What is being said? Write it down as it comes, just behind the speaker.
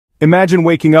Imagine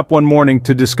waking up one morning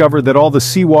to discover that all the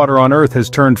seawater on Earth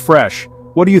has turned fresh.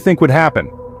 What do you think would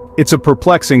happen? It's a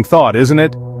perplexing thought, isn't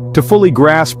it? To fully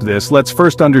grasp this, let's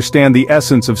first understand the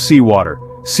essence of seawater.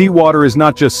 Seawater is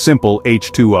not just simple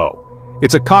H2O.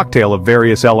 It's a cocktail of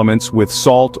various elements, with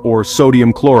salt or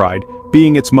sodium chloride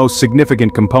being its most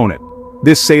significant component.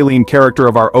 This saline character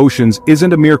of our oceans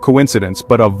isn't a mere coincidence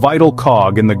but a vital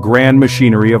cog in the grand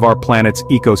machinery of our planet's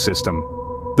ecosystem.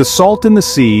 The salt in the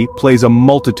sea plays a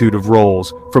multitude of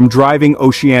roles, from driving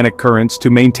oceanic currents to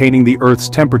maintaining the Earth's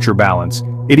temperature balance.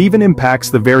 It even impacts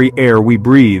the very air we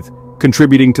breathe,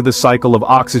 contributing to the cycle of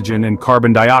oxygen and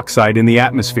carbon dioxide in the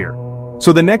atmosphere.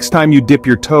 So the next time you dip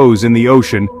your toes in the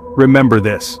ocean, remember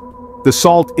this. The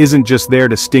salt isn't just there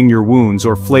to sting your wounds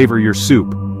or flavor your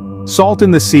soup. Salt in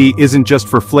the sea isn't just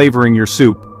for flavoring your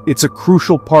soup, it's a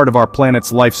crucial part of our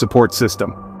planet's life support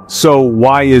system. So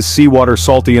why is seawater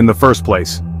salty in the first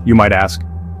place, you might ask?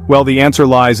 Well, the answer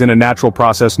lies in a natural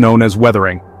process known as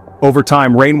weathering. Over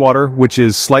time, rainwater, which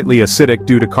is slightly acidic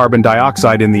due to carbon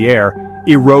dioxide in the air,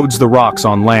 erodes the rocks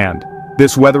on land.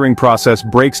 This weathering process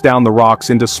breaks down the rocks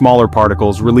into smaller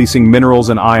particles, releasing minerals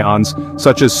and ions,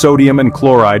 such as sodium and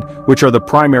chloride, which are the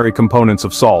primary components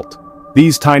of salt.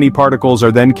 These tiny particles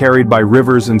are then carried by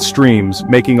rivers and streams,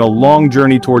 making a long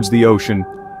journey towards the ocean.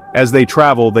 As they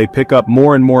travel, they pick up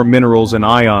more and more minerals and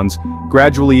ions,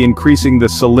 gradually increasing the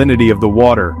salinity of the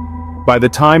water. By the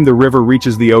time the river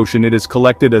reaches the ocean, it has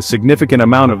collected a significant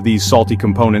amount of these salty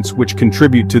components, which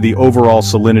contribute to the overall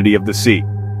salinity of the sea.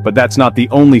 But that's not the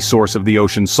only source of the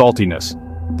ocean's saltiness.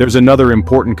 There's another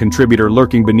important contributor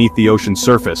lurking beneath the ocean's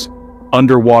surface: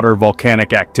 underwater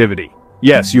volcanic activity.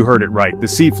 Yes, you heard it right. The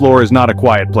seafloor is not a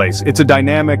quiet place. It's a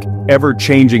dynamic,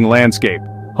 ever-changing landscape,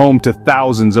 home to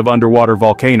thousands of underwater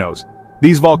volcanoes.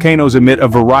 These volcanoes emit a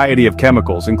variety of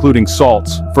chemicals, including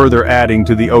salts, further adding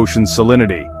to the ocean's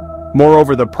salinity.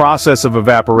 Moreover, the process of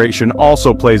evaporation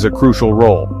also plays a crucial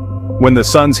role. When the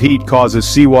sun's heat causes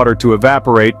seawater to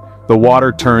evaporate, the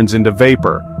water turns into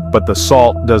vapor, but the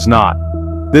salt does not.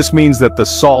 This means that the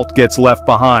salt gets left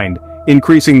behind,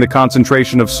 increasing the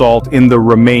concentration of salt in the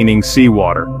remaining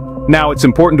seawater. Now, it's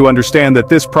important to understand that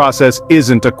this process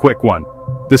isn't a quick one.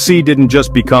 The sea didn't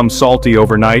just become salty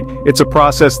overnight, it's a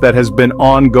process that has been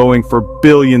ongoing for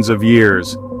billions of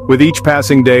years. With each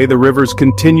passing day, the rivers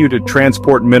continue to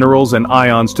transport minerals and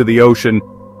ions to the ocean,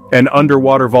 and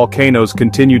underwater volcanoes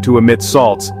continue to emit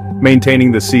salts,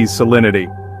 maintaining the sea's salinity.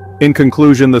 In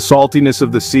conclusion, the saltiness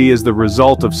of the sea is the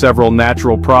result of several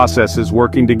natural processes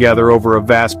working together over a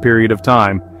vast period of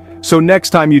time. So next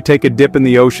time you take a dip in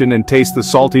the ocean and taste the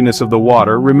saltiness of the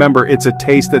water, remember it's a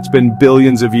taste that's been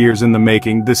billions of years in the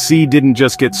making. The sea didn't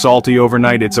just get salty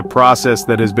overnight, it's a process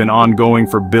that has been ongoing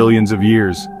for billions of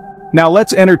years. Now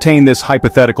let's entertain this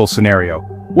hypothetical scenario.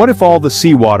 What if all the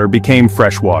seawater became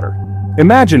freshwater?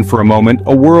 Imagine for a moment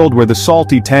a world where the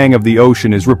salty tang of the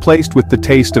ocean is replaced with the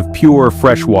taste of pure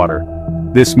fresh water.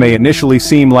 This may initially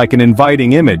seem like an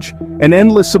inviting image, an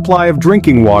endless supply of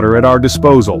drinking water at our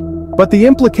disposal. But the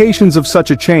implications of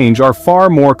such a change are far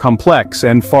more complex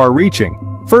and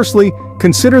far-reaching. Firstly,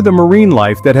 consider the marine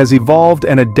life that has evolved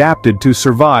and adapted to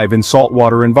survive in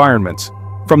saltwater environments.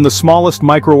 From the smallest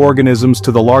microorganisms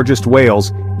to the largest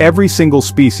whales, every single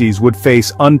species would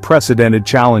face unprecedented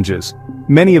challenges.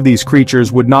 Many of these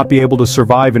creatures would not be able to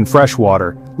survive in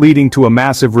freshwater, leading to a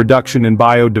massive reduction in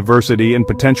biodiversity and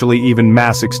potentially even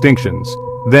mass extinctions.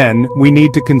 Then, we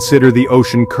need to consider the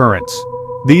ocean currents.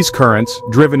 These currents,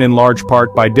 driven in large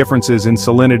part by differences in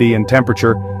salinity and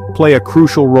temperature, play a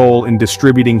crucial role in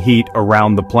distributing heat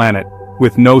around the planet.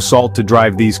 With no salt to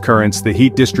drive these currents, the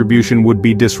heat distribution would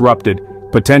be disrupted,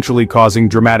 potentially causing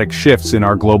dramatic shifts in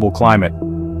our global climate.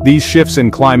 These shifts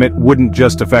in climate wouldn't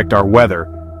just affect our weather.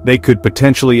 They could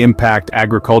potentially impact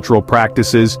agricultural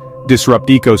practices, disrupt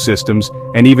ecosystems,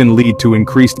 and even lead to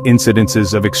increased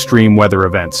incidences of extreme weather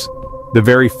events. The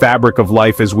very fabric of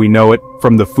life as we know it,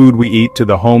 from the food we eat to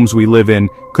the homes we live in,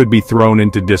 could be thrown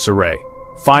into disarray.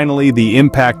 Finally, the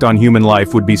impact on human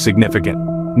life would be significant.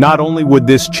 Not only would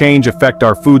this change affect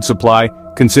our food supply,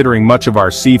 considering much of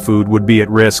our seafood would be at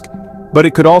risk, but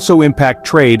it could also impact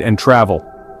trade and travel.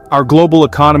 Our global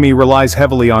economy relies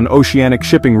heavily on oceanic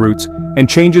shipping routes, and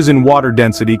changes in water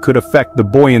density could affect the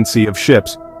buoyancy of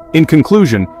ships. In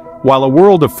conclusion, while a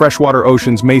world of freshwater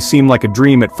oceans may seem like a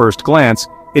dream at first glance,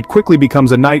 it quickly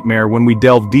becomes a nightmare when we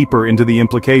delve deeper into the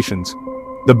implications.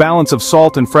 The balance of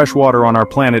salt and freshwater on our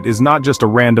planet is not just a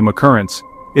random occurrence.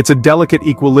 It's a delicate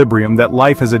equilibrium that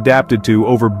life has adapted to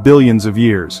over billions of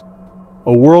years.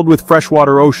 A world with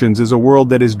freshwater oceans is a world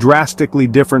that is drastically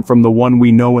different from the one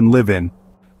we know and live in.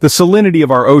 The salinity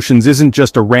of our oceans isn't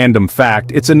just a random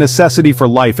fact, it's a necessity for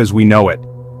life as we know it.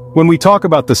 When we talk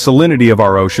about the salinity of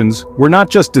our oceans, we're not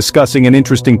just discussing an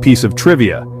interesting piece of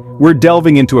trivia, we're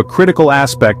delving into a critical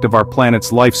aspect of our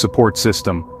planet's life support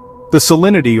system. The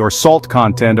salinity or salt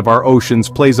content of our oceans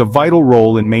plays a vital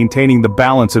role in maintaining the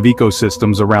balance of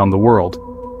ecosystems around the world.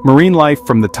 Marine life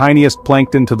from the tiniest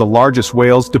plankton to the largest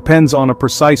whales depends on a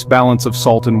precise balance of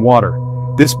salt and water.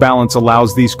 This balance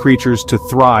allows these creatures to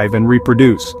thrive and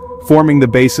reproduce, forming the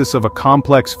basis of a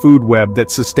complex food web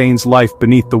that sustains life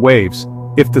beneath the waves.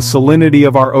 If the salinity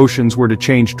of our oceans were to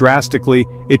change drastically,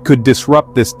 it could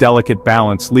disrupt this delicate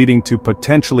balance, leading to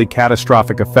potentially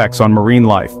catastrophic effects on marine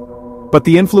life. But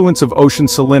the influence of ocean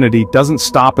salinity doesn't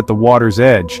stop at the water's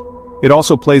edge. It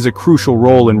also plays a crucial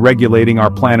role in regulating our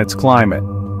planet's climate.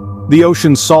 The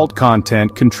ocean's salt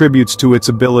content contributes to its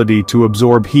ability to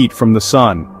absorb heat from the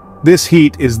sun. This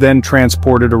heat is then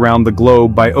transported around the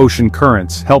globe by ocean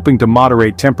currents, helping to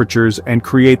moderate temperatures and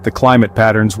create the climate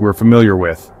patterns we're familiar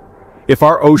with. If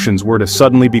our oceans were to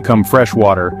suddenly become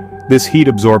freshwater, this heat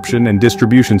absorption and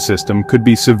distribution system could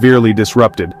be severely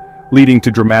disrupted, leading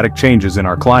to dramatic changes in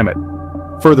our climate.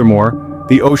 Furthermore,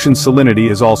 the ocean's salinity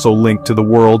is also linked to the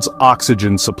world's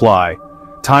oxygen supply.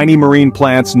 Tiny marine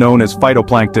plants known as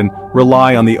phytoplankton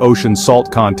rely on the ocean's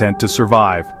salt content to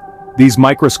survive. These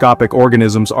microscopic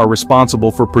organisms are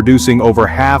responsible for producing over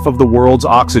half of the world's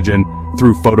oxygen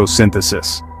through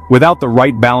photosynthesis. Without the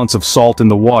right balance of salt in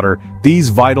the water, these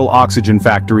vital oxygen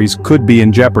factories could be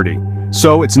in jeopardy.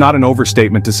 So it's not an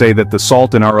overstatement to say that the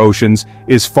salt in our oceans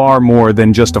is far more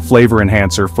than just a flavor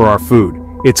enhancer for our food.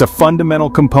 It's a fundamental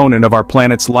component of our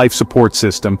planet's life support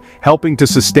system, helping to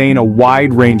sustain a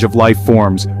wide range of life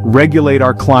forms, regulate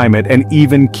our climate, and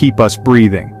even keep us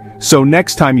breathing. So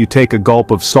next time you take a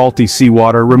gulp of salty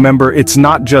seawater, remember it's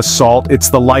not just salt, it's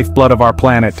the lifeblood of our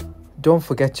planet. Don't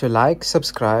forget to like,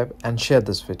 subscribe and share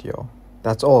this video.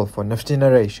 That's all for Nifty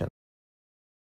Narration.